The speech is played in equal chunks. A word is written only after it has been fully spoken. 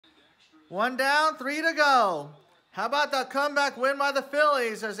One down, 3 to go. How about that comeback win by the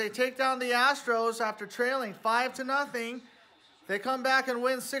Phillies as they take down the Astros after trailing 5-0. They come back and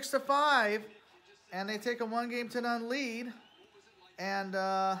win 6-5, and they take a 1-0 lead. And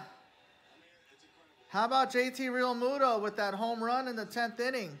how about JT Realmuto with that home run in the 10th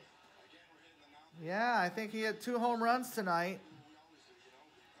inning? Yeah, I think he had 2 home runs tonight.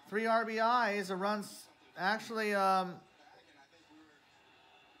 3 RBIs, a runs, actually,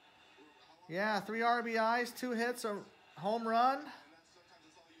 yeah, 3 RBIs, 2 hits, a home run.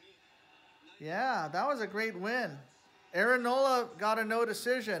 Yeah, that was a great win. Aaron Nola got a no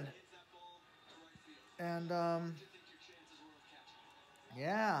decision. And,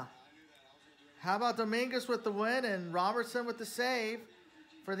 yeah. How about Dominguez with the win and Robertson with the save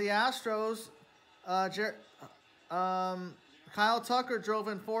for the Astros? Kyle Tucker drove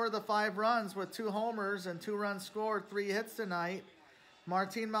in 4 of the 5 runs with 2 homers and 2 runs scored, 3 hits tonight.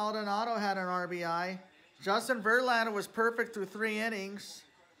 Martin Maldonado had an RBI. Justin Verlander was perfect through 3 innings.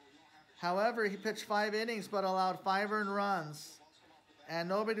 However, he pitched 5 innings but allowed 5 earned runs. And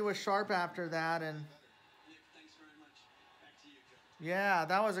nobody was sharp after that. And yeah,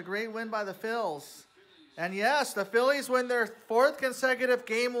 that was a great win by the Phils. And yes, the Phillies win their 4th consecutive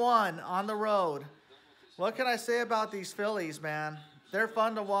Game 1 on the road. What can I say about these Phillies, man? They're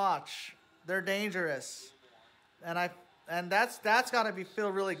fun to watch. They're dangerous. And that's got to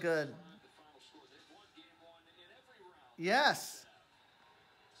feel really good. Yes.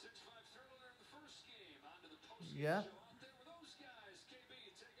 Yeah.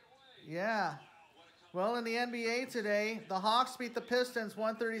 Yeah. Well, in the NBA today, the Hawks beat the Pistons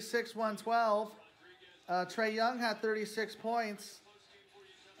 136-112. Trae Young had 36 points.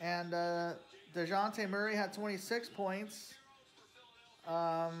 And DeJounte Murray had 26 points.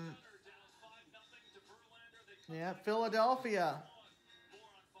 Yeah, Philadelphia.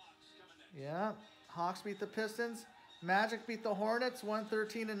 Yeah, Hawks beat the Pistons. Magic beat the Hornets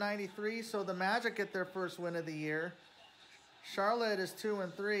 113-93, so the Magic get their first win of the year. Charlotte is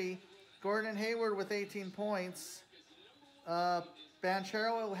 2-3. Gordon Hayward with 18 points.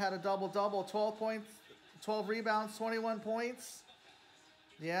 Banchero had a double-double, 12 points, 12 rebounds, 21 points.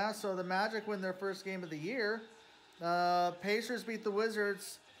 Yeah, so the Magic win their first game of the year. Pacers beat the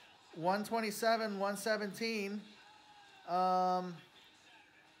Wizards 127-117. Kyle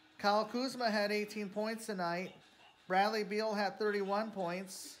Kuzma had 18 points tonight. Bradley Beal had 31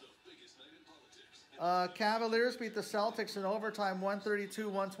 points. Cavaliers beat the Celtics in overtime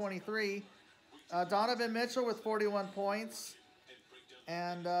 132-123. Donovan Mitchell with 41 points.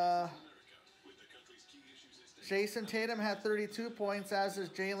 And Jason Tatum had 32 points, as is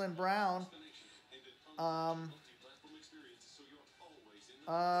Jaylen Brown.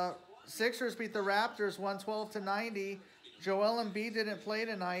 Sixers beat the Raptors 112-90. Joel Embiid didn't play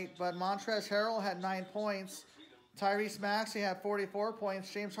tonight, but Montrezl Harrell had 9 points. Tyrese Maxey had 44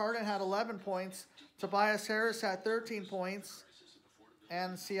 points. James Harden had 11 points. Tobias Harris had 13 points.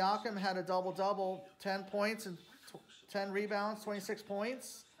 And Siakam had a double-double, 10 points and 10 rebounds, 26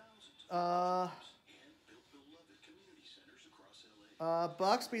 points.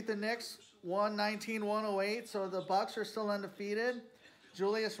 Bucks beat the Knicks 119-108, so the Bucks are still undefeated.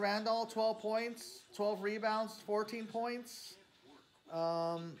 Julius Randle, 12 points, 12 rebounds, 14 points.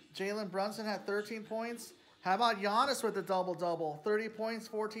 Jalen Brunson had 13 points. How about Giannis with the double-double? 30 points,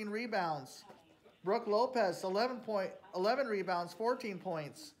 14 rebounds. Brook Lopez, 11 rebounds, 14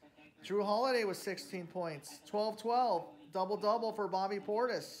 points. Drew Holiday with 16 points, 12-12. Double-double for Bobby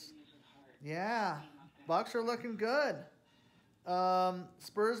Portis. Yeah, Bucks are looking good.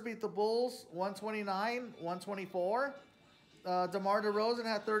 Spurs beat the Bulls 129-124. DeMar DeRozan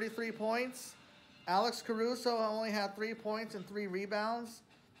had 33 points. Alex Caruso only had 3 points and 3 rebounds.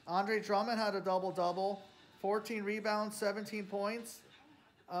 Andre Drummond had a double-double, 14 rebounds, 17 points.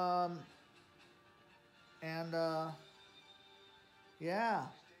 Yeah,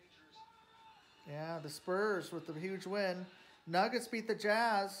 the Spurs with the huge win. Nuggets beat the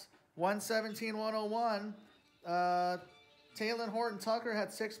Jazz 117-101. Talen Horton-Tucker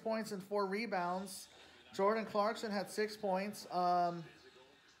had 6 points and 4 rebounds. Jordan Clarkson had 6 points. How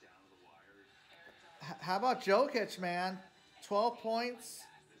about Jokic, man? 12 points,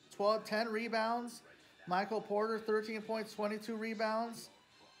 10 rebounds. Michael Porter, 13 points, 22 rebounds.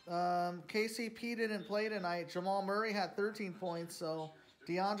 KCP didn't play tonight. Jamal Murray had 13 points. So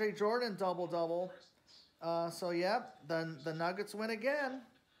DeAndre Jordan double-double. Yep, the Nuggets win again.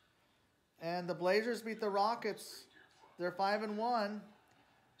 And the Blazers beat the Rockets. They're 5-1.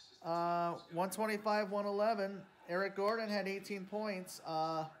 125-111. Eric Gordon had 18 points.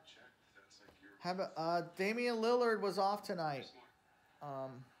 Damian Lillard was off tonight.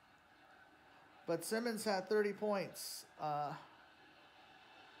 But Simmons had 30 points.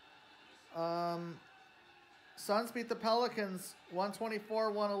 Suns beat the Pelicans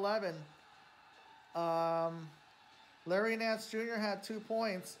 124-111. Larry Nance Jr. had 2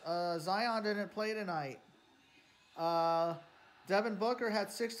 points. Zion didn't play tonight. Devin Booker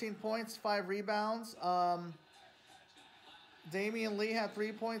had 16 points, 5 rebounds. Damian Lee had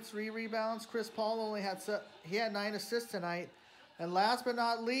 3 points, 3 rebounds. Chris Paul only had 9 assists tonight. And last but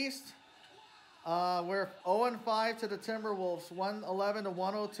not least, we're 0-5 to the Timberwolves,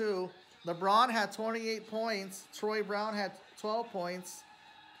 111-102. LeBron had 28 points. Troy Brown had 12 points.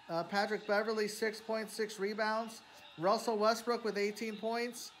 Patrick Beverley, 6 points, 6 rebounds. Russell Westbrook with 18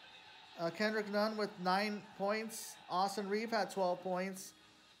 points. Kendrick Nunn with 9 points. Austin Reeves had 12 points.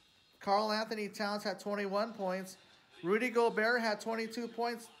 Karl Anthony Towns had 21 points. Rudy Gobert had 22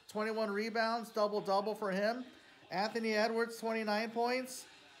 points, 21 rebounds, double-double for him. Anthony Edwards, 29 points.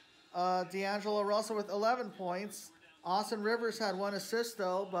 D'Angelo Russell with 11 points. Austin Rivers had 1 assist,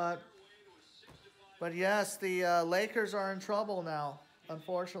 though, but yes, the Lakers are in trouble now,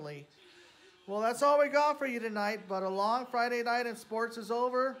 unfortunately. Well, that's all we got for you tonight, but a long Friday night in sports is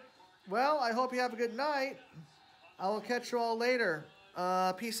over. Well, I hope you have a good night. I will catch you all later.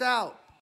 Peace out.